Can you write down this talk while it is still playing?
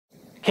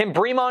Can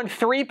Bremond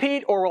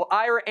three-peat, or will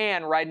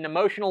Iraan ride an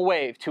emotional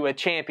wave to a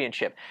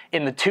championship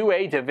in the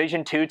 2A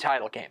Division II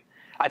title game?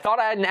 I thought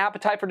I had an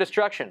appetite for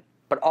destruction,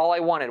 but all I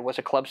wanted was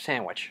a club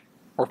sandwich.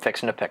 We're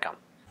fixing to pick 'em.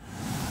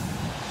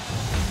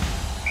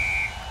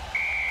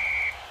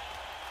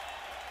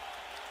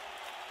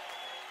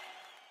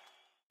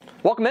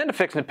 Welcome in to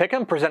Fixin' to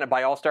Pick'em, presented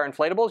by All-Star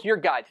Inflatables, your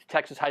guide to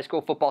Texas High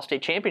School Football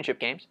State Championship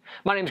games.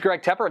 My name is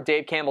Greg Tepper of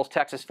Dave Campbell's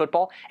Texas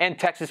Football and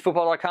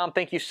TexasFootball.com.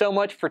 Thank you so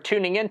much for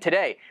tuning in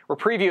today. We're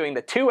previewing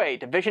the 2A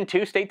Division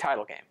II state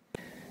title game.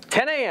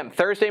 10 a.m.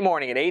 Thursday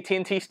morning at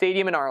AT&T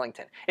Stadium in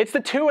Arlington. It's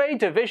the 2A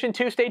Division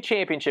II state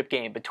championship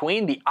game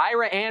between the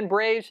Iraan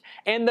Braves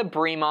and the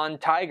Bremond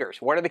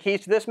Tigers. What are the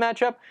keys to this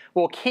matchup?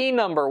 Well, key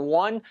number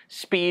one,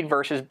 speed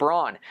versus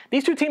brawn.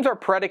 These two teams are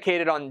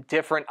predicated on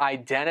different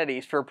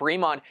identities. For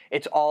Bremond,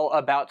 it's all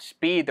about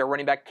speed. Their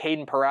running back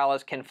Caden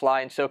Perales can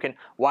fly, and so can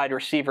wide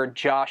receiver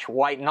Josh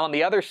White. And on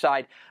the other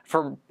side,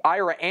 for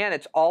Iraan,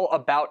 it's all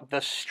about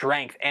the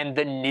strength and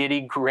the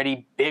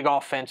nitty-gritty big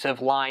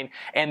offensive line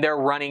and their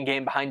running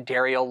game behind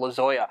Dario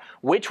Lozoya.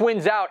 Which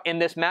wins out in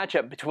this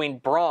matchup between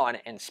brawn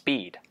and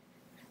speed?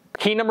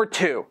 Key number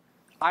two,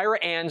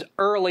 Iraan's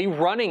early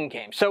running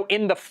game. So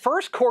in the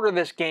first quarter of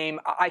this game,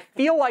 I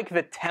feel like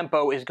the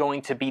tempo is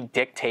going to be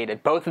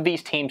dictated. Both of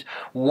these teams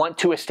want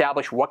to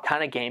establish what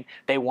kind of game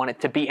they want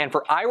it to be. And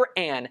for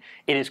Iraan,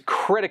 it is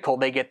critical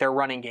they get their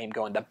running game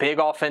going. The big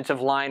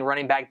offensive line,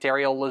 running back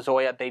Dario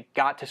Lozoya, they've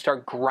got to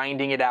start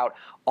grinding it out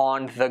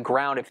on the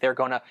ground if they're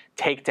going to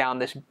take down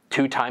this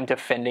two-time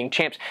defending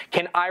champs.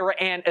 Can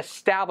Iraan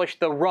establish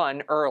the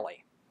run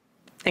early?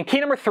 And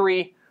key number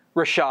three,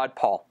 Roshauud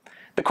Paul.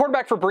 The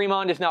quarterback for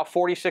Bremond is now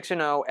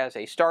 46-0 as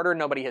a starter.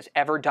 Nobody has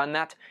ever done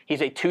that.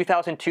 He's a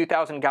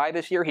 2,000 guy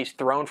this year. He's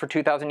thrown for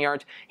 2,000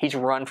 yards. He's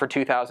run for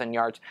 2,000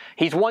 yards.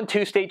 He's won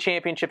 2 state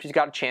championships. He's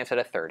got a chance at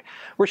a third.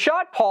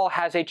 Roshauud Paul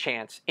has a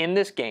chance in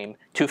this game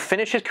to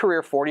finish his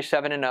career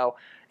 47-0,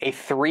 a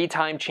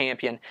 3-time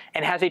champion,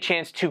 and has a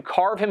chance to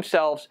carve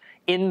himself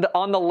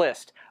on the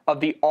list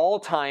of the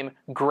all-time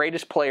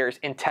greatest players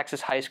in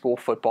Texas high school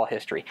football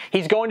history.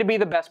 He's going to be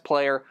the best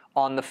player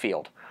on the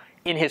field.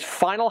 In his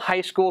final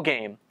high school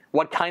game,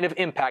 what kind of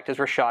impact does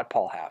Roshauud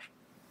Paul have?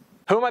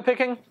 Who am I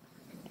picking?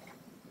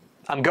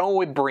 I'm going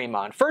with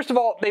Bremond. First of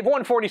all, they've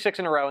won 46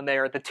 in a row, and they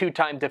are the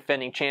 2-time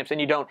defending champs, and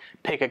you don't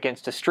pick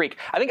against a streak.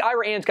 I think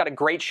Iraan's got a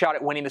great shot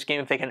at winning this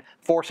game if they can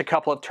force a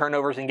couple of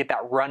turnovers and get that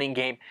running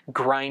game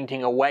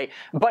grinding away.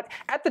 But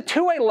at the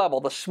 2A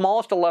level, the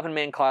smallest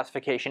 11-man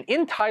classification,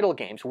 in title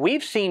games,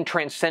 we've seen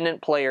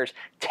transcendent players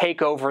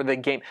take over the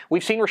game.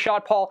 We've seen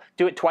Roshauud Paul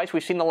do it twice.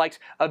 We've seen the likes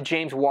of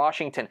James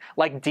Washington,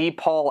 like D.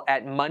 Paul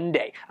at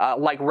Monday,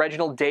 like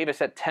Reginald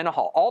Davis at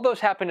Tenahall. All those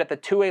happened at the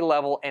 2A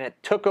level, and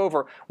it took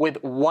over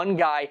with one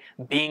guy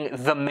being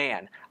the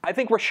man. I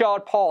think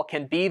Roshauud Paul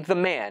can be the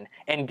man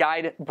and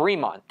guide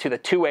Bremond to the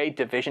 2A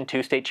Division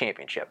II state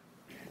championship.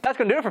 That's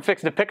going to do it for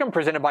Fixin' to Pick'em,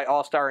 presented by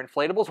All-Star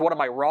Inflatables. What am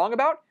I wrong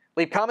about?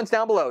 Leave comments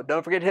down below.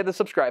 Don't forget to hit the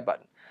subscribe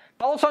button.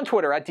 Follow us on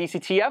Twitter at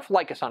DCTF.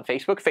 Like us on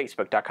Facebook,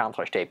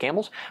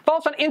 Facebook.com/DaveCampbells. Follow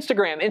us on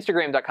Instagram,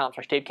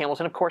 Instagram.com/DaveCampbells.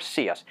 And of course,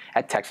 see us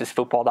at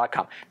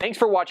TexasFootball.com. Thanks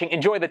for watching.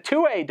 Enjoy the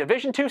 2A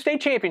Division II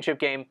state championship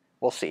game.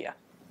 We'll see ya.